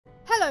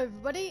Hello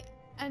everybody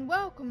and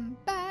welcome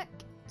back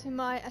to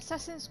my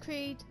Assassin's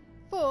Creed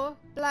 4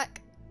 Black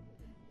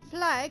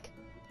Flag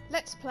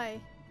Let's Play.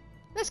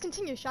 Let's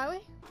continue, shall we?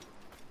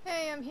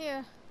 Hey, I'm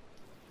here.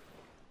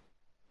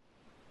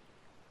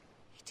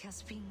 It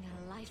has been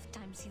a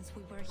lifetime since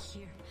we were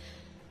here.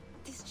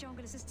 This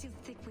jungle is still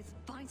thick with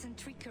vines and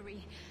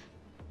trickery.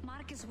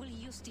 Marcus will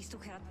use this to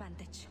her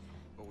advantage.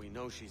 But we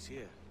know she's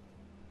here.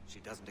 She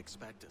doesn't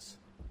expect us.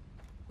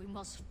 We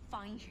must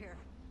find her,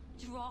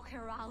 draw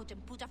her out,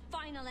 and put a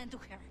final end to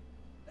her.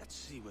 Let's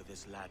see where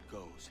this lad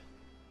goes.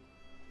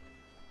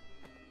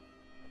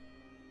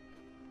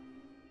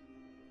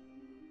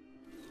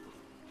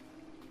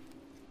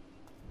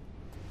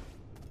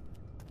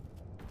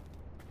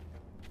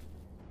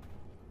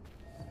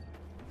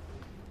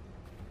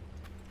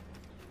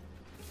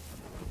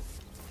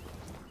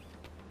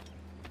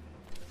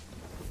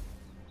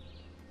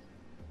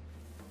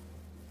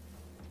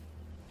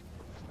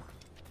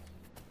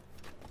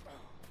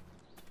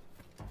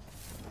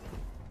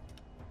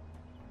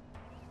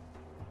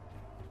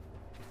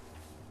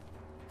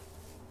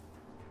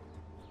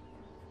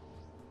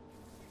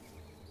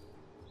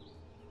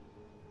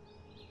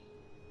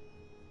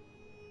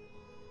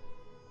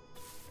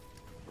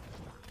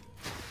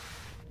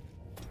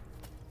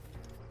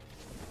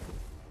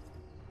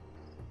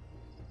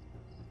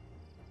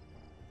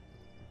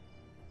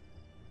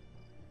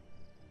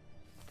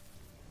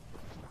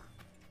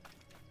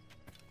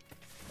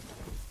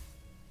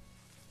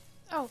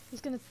 Oh,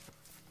 he's gonna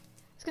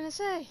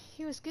say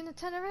he was gonna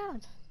turn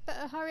around.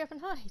 Better hurry up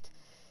and hide.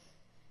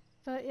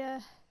 But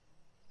yeah,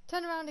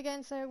 turn around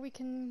again so we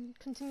can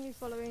continue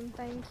following.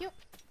 Thank you.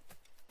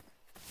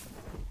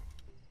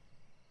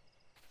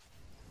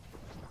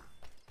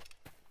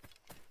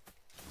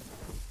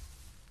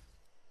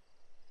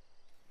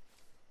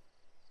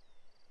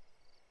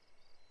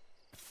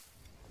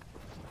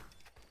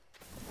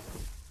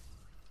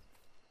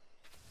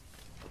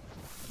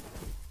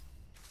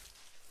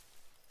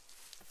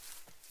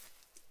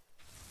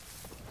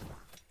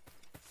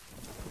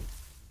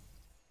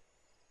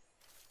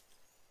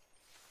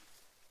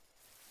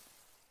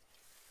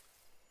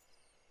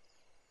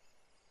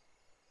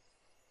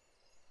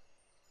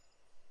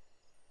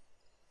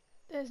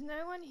 There's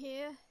no one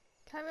here.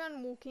 Carry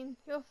on walking.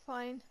 You're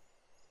fine.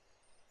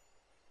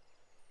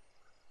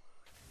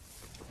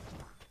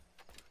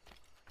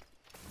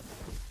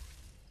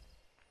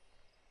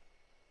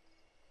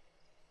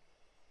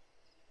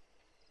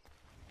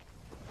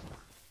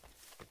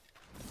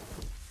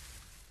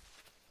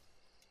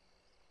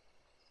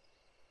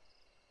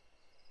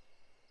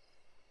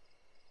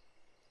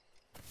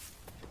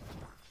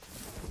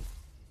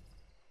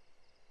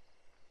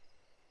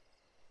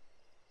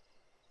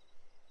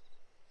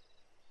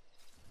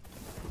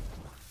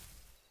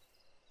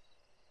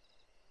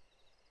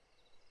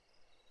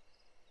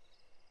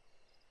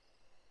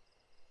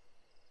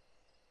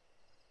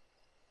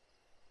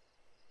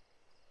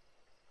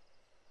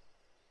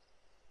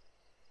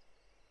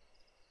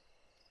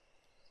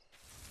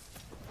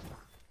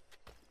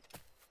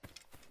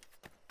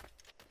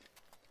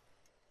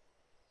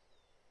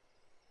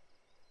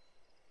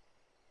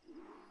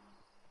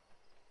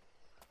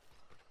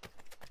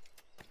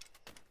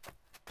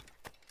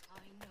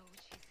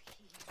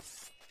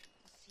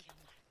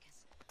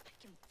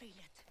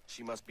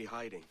 She must be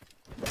hiding.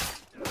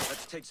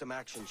 Let's take some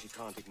action she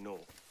can't ignore.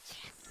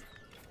 Yes.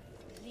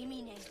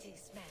 Eliminate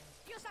this man.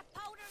 Use a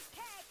powder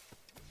keg.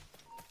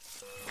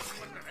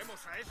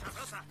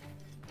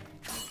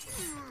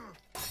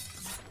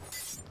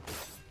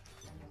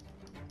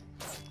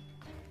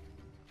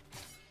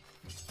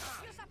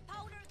 Use a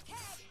powder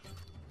keg.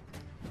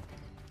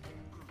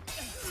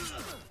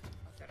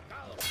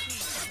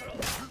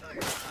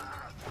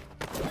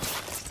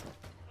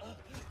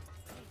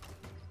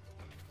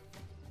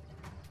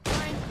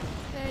 Fine.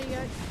 There you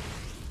go.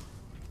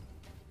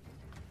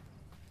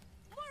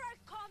 More are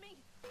coming.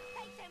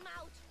 Take them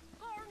out.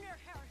 Corner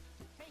her.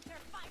 Make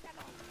her fight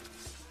alone.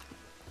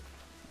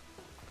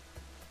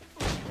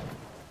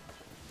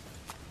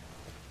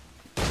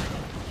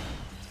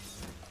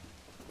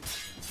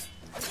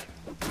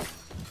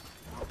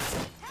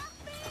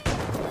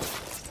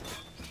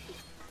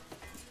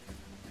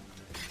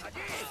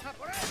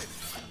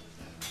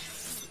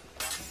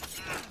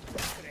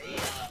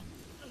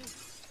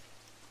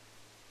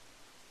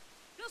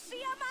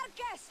 Lucia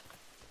Marquez!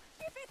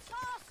 If it's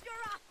us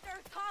you're after,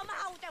 come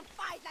out and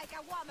fight like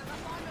a woman. A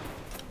woman.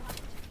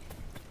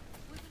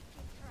 We will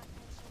get her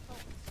attention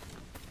focused.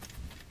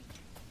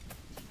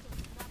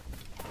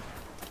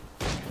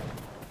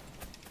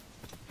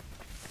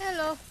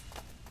 Hello.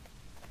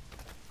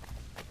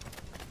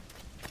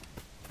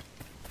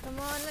 Come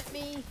on,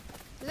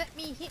 let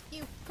me hit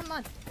you. Come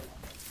on.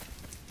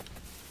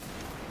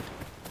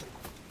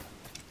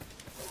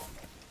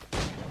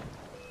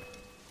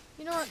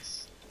 You know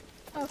what's...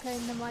 Okay,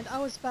 never mind. I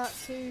was about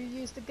to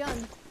use the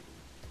gun.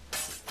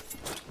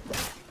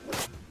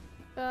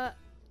 But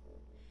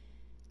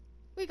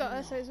we got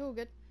her, so it's all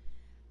good.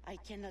 I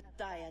cannot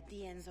die at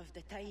the ends of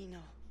the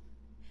Taino.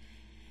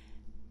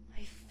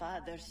 I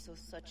father saw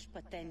such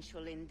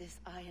potential in these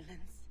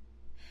islands.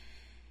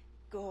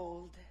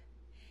 Gold,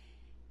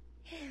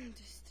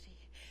 industry,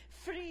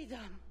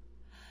 freedom.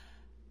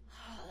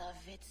 All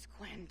of it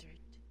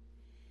squandered.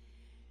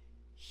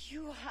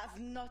 You have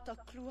not a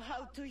clue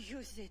how to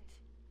use it.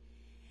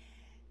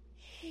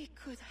 He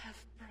could have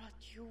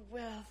brought you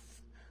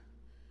wealth.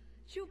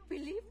 You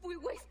believe we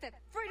wasted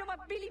freedom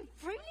of being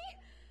freely?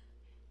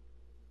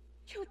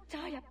 You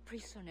die a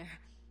prisoner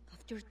of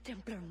your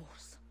Templar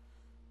Moors.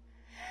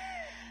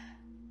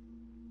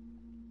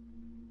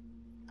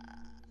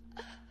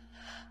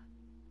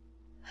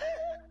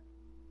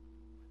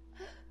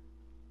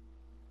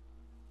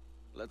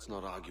 Let's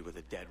not argue with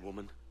a dead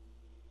woman.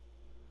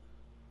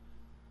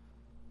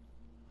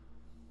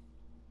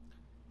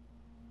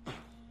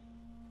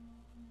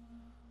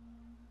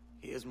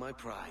 Here's my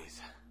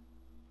prize.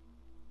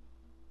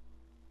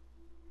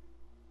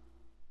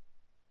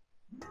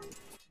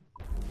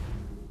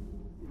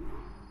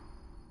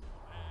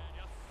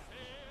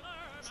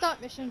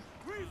 Start mission.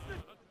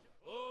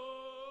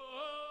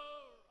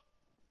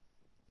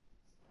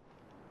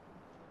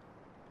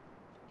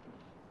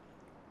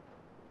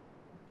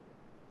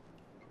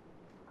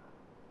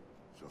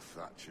 So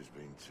Thatcher's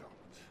been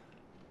topped.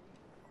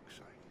 Fuck's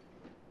sake.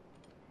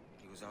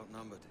 He was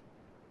outnumbered.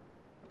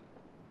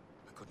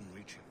 I couldn't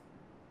reach him.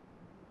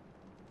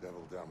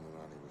 Devil damn the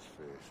man he was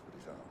fierce, but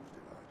his heart was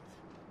divided.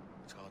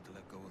 It's hard to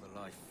let go of the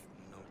life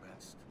you know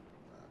best.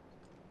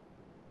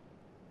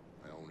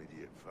 My own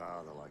idiot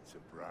father liked to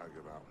brag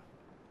about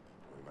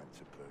how he meant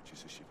to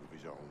purchase a ship of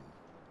his own.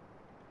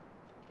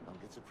 I'll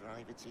get a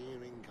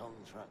privateering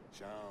contract,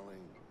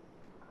 Charlie.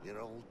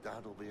 Your old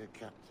dad'll be a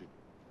captain.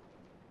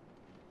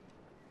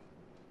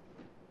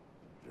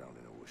 Drowned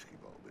in a whiskey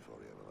bottle before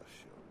he ever left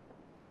shore.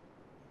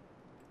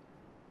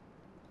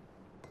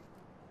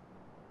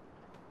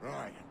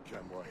 Right,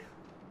 Kenway.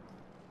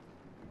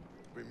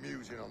 Been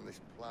musing on this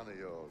plan of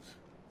yours.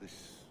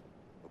 This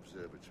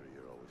observatory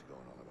you're always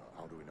going on about.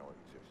 How do we know it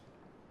exists?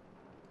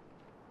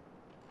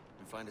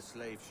 We find a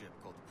slave ship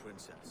called the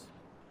Princess.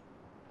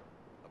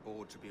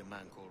 Aboard should be a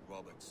man called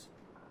Roberts.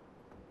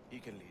 He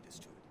can lead us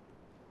to it.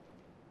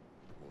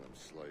 Well, them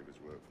slavers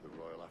work for the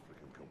Royal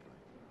African Company.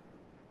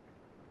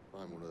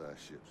 Find one of their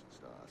ships and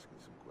start asking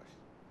some questions.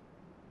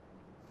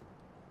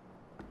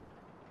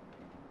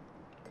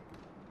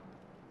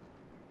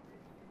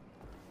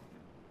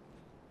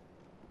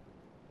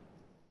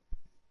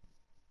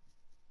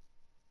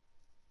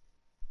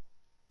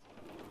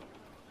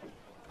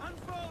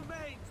 Unfold,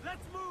 mates!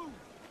 Let's move!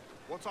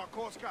 What's our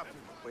course, Captain?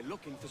 We're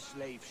looking for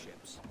slave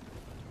ships.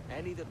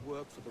 Any that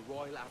work for the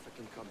Royal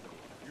African Company.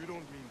 You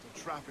don't mean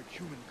to traffic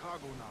human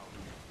cargo now, do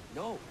you?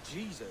 No,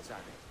 Jesus,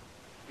 Annie.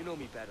 You know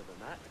me better than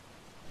that.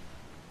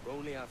 We're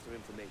only after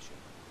information.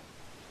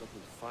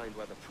 Looking to find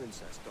where the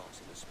Princess docks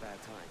in her spare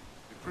time.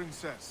 The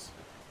Princess.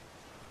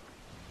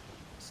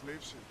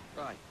 Slave ship.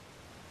 Right.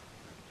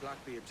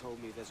 Blackbeard told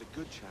me there's a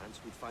good chance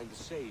we'd find a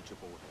sage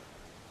aboard her.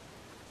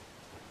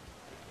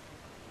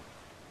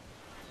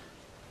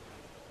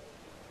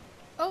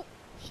 Oh,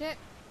 shit.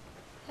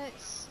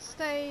 Let's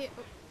stay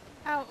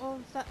out of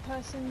that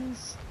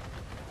person's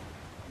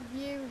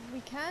view if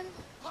we can.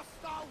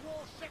 Hostile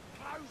warship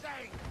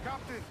closing!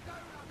 Captain,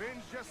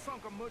 Ben's just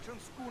sunk a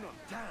merchant schooner.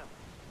 Damn!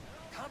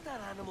 Can't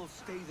that animal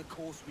stay the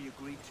course we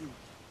agreed to?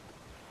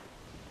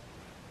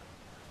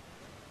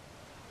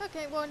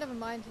 Okay, well, never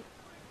mind.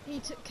 He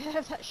took care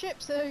of that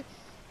ship, so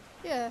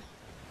yeah.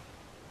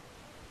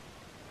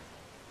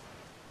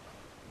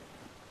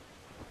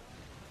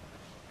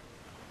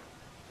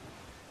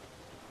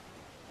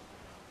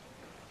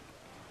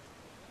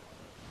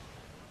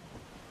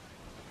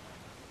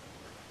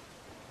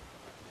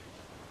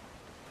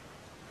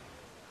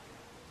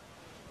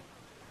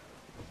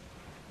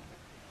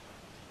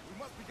 We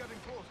must be getting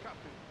close,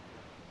 Captain.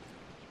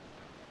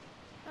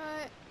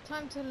 Alright,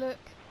 time to look.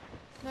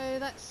 No,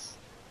 that's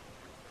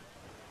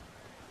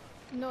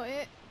not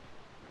it.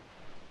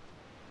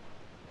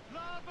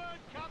 Larboard,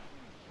 Captain!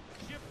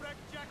 Shipwreck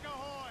Jack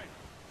ahoy!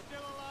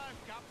 Still alive,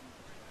 Captain?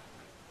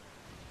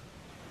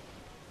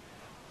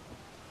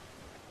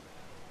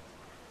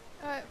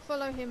 Alright,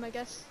 follow him, I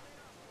guess.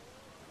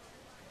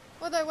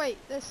 Although, wait,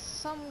 there's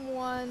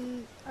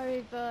someone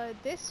over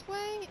this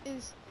way?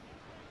 Is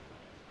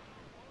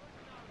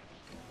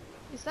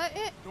that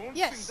it? Don't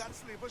Yes. sink that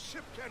slaver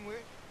ship,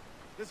 Kenway.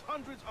 There's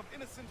hundreds of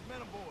innocent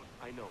men aboard.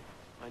 I know.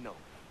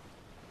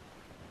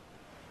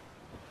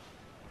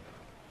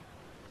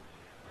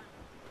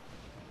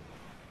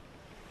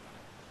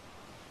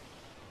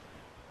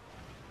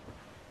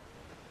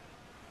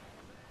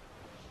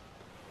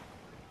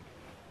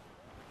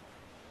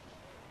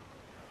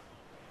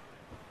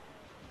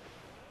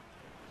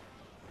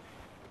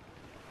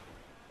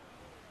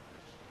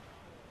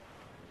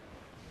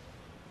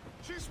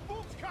 She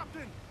spooks,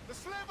 Captain! The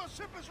slaver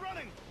ship is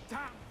running! Damn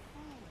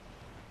fool!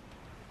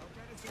 I'll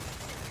get us in.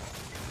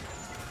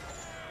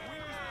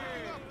 Wind is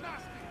picking up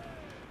nasty!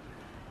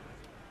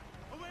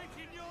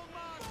 Awaiting your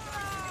mark!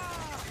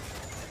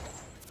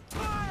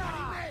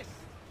 Fire! He missed!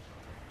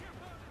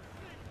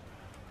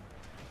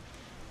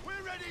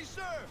 We're ready, ready,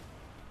 sir?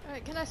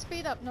 Alright, can I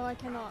speed up? No, I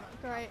cannot.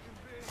 Great.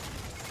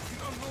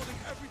 He's unloading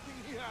everything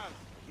he has.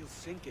 He'll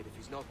sink it if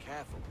he's not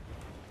careful.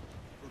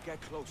 We'll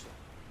get closer.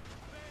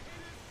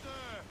 Sir.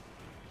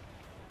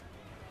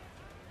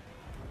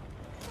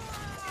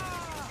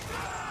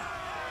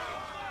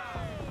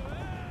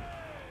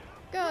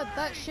 God,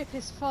 that ship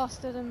is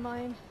faster than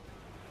mine.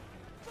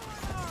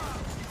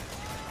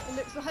 It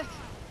looks like.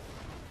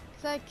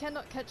 'Cause I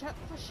cannot catch up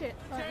for shit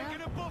right Taking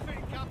now. a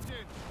buffet,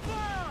 Captain.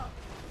 Fire!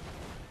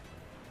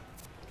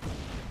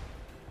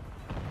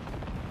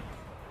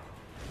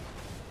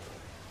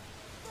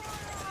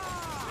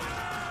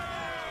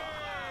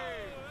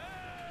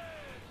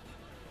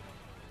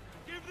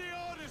 Give the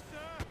orders,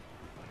 sir.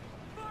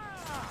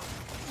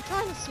 I'm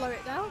trying to slow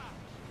it down.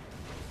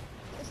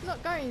 It's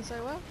not going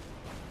so well.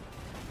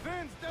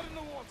 Van's dead in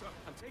the water.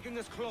 I'm taking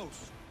us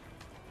close.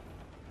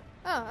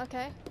 Oh,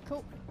 okay.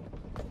 Cool.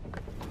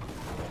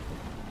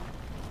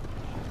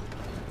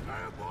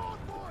 Stay aboard,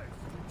 boys!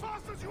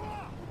 Fast as you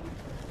are!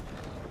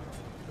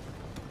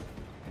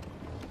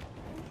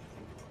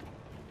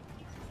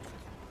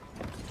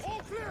 All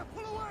clear!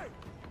 Pull away!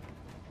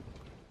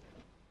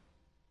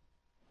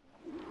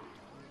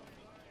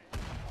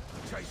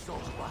 Chase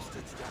those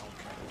bastards down,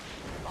 Ken.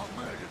 I'll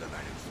murder the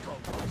men in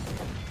Scotland.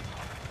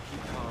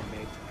 Keep calm,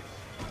 mate.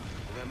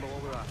 Remember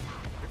what we're after.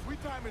 If we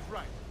time it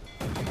right,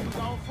 we use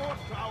our fort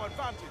to our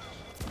advantage.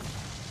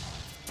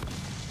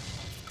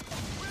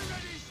 We're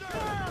ready, sir!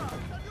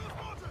 And use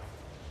mortars!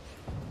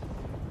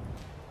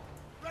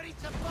 Ready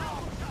to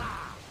bomb, sir!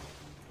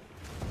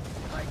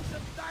 Make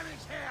some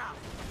damage here!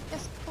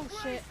 Yes,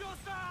 bullshit. Brace I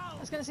yourselves!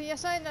 was gonna say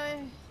yes, I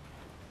know.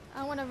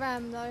 I want a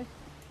ram though.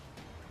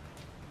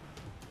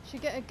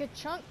 Should get a good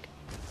chunk.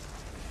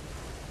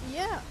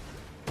 Yeah.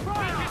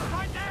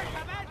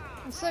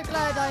 I'm so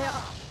glad I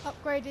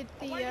upgraded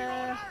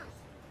the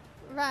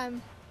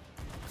ram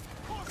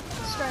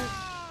strength.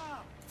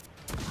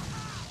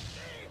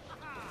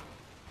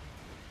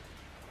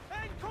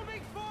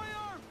 Incoming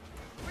fire!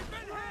 We've been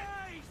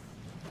hit!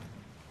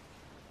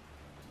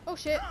 Oh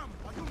shit. Ram,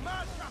 are you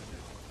mad, Captain?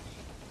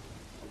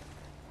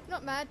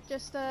 Not mad,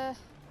 just a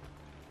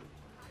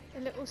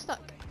little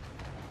stuck.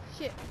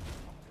 Shit.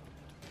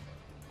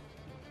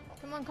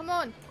 Come on, come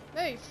on.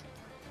 Move.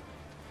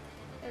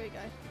 There we go.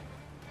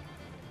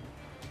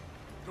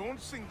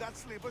 Don't sink that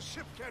slaver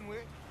ship, can we?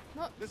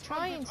 Not There's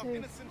trying hundreds of to.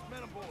 innocent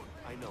men aboard.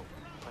 I know.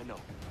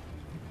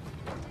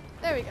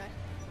 There we go.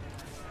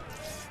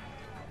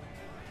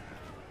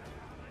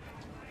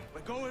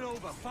 We're going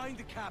over. Find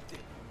the captain.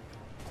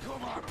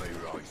 Come on, me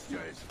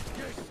roisters.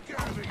 You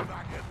scurvy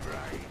bag of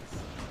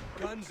brains.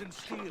 Guns and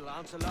steel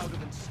aren't louder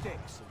than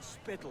sticks and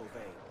spittle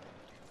vein.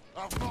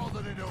 I've more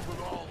than enough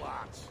of all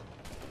that.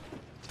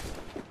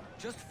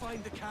 Just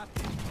find the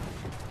captain.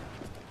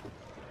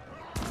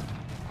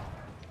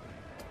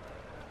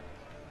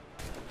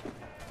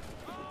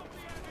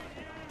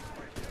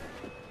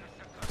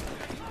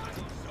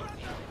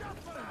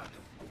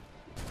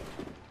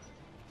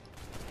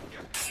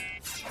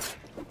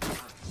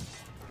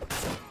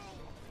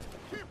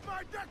 Keep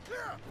my deck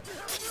clear! We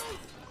have news!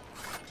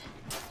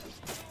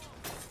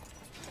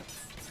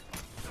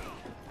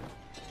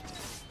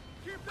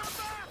 Keep them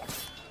back!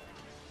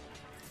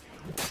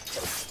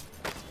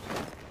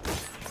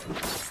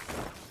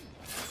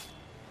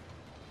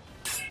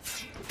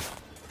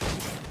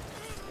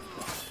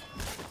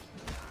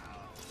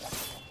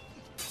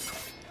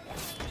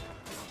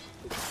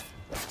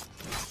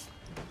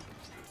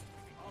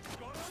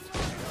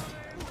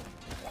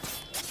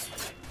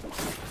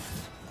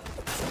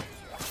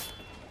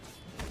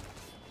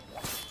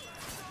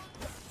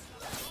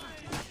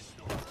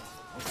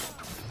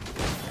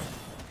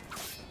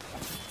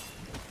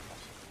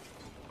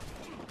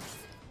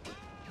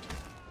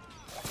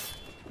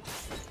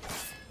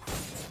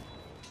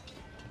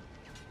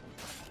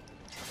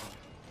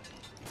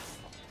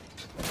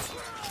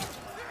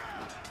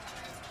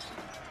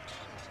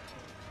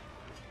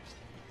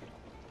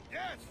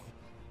 Yes!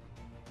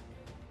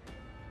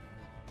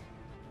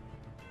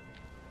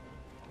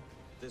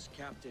 This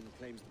captain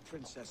claims the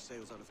princess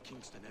sails out of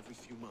Kingston every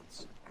few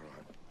months. All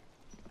right.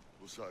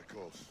 We'll set a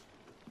course.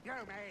 You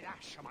made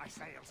ash of my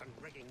sails and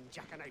rigging,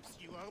 jackanapes.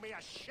 You owe me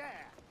a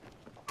share.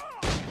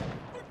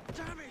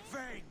 Damn it,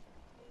 Vane!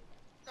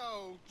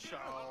 Oh,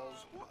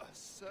 Charles, what a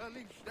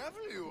surly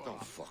devil you are.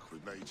 Don't fuck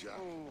with me, Jack.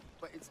 Oh,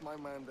 but it's my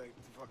mandate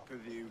to fuck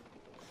with you,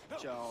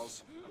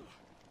 Charles.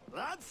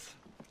 Lads!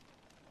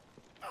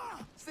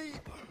 See,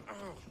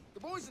 the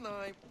boys and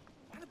I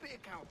had a bit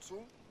of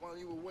counsel while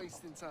you were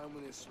wasting time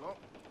with this lot.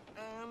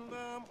 And,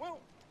 well,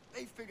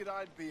 they figured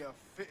I'd be a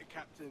fitter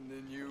captain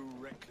than you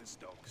reckless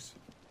dogs.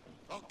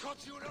 I'll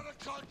cut you another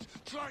cunt,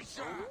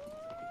 Tracer!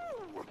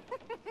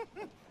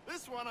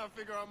 This one I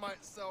figure I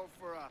might sell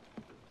for a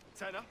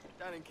tenner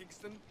down in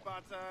Kingston,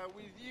 but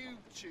with you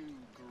two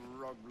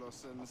grog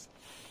blossoms,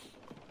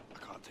 I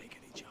can't take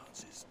any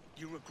chances.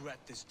 You regret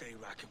this day,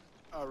 Rackham.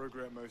 I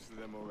regret most of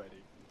them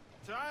already.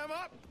 Tie them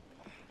up!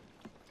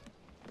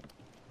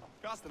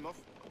 Cast them off.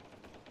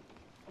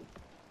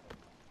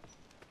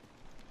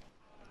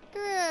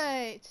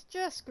 Great,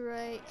 just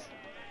great.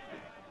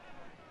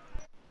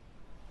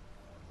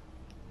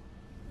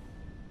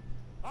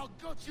 I'll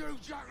gut you,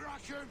 Jack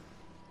Rackham!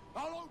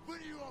 I'll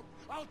open you up,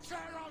 I'll tear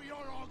out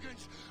your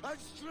organs, and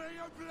string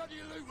a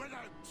bloody loop with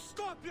them!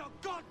 Stop your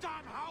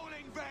goddamn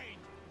howling, Vane!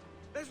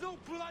 There's no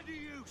bloody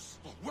use!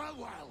 Well,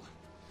 well,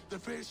 the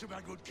fearsome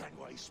Edward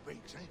Kenway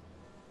speaks, eh?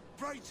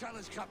 Pray tell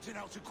us, Captain,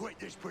 how to quit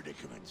this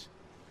predicament.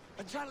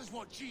 And tell us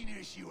what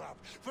genius you have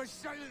for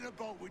sailing a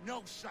boat with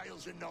no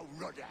sails and no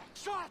rudder.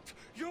 Shut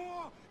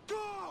your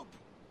gob!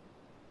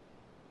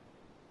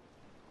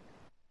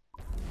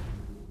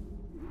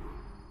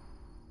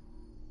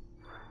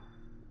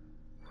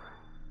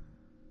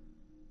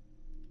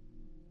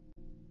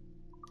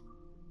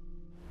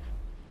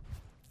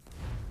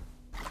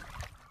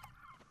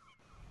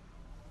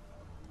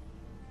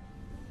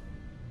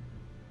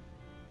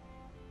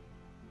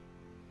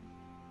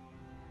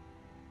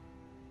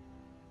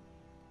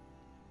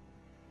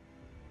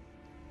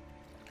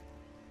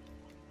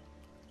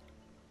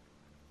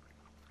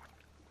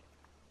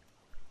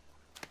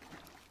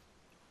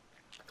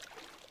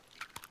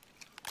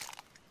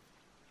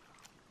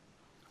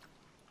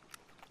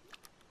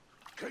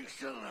 Keep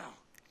still now.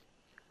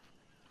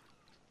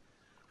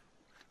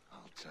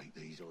 I'll take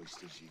these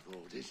oysters you've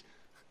ordered.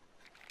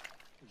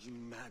 You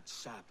mad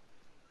sap.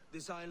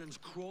 This island's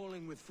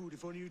crawling with food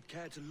if only you'd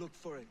care to look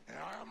for it.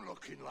 Yeah, I am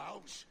looking,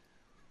 Louts.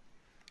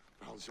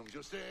 Found some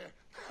just here.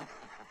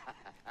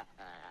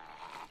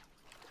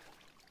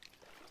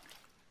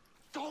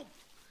 Don't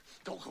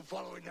come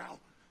following now.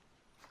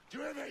 Do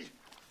you hear me?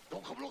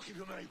 Don't come looking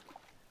for me.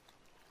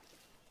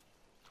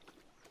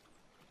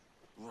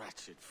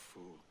 Wretched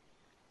fool.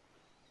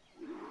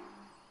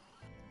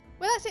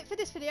 Well, that's it for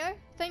this video.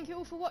 Thank you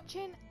all for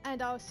watching,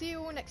 and I'll see you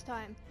all next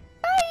time.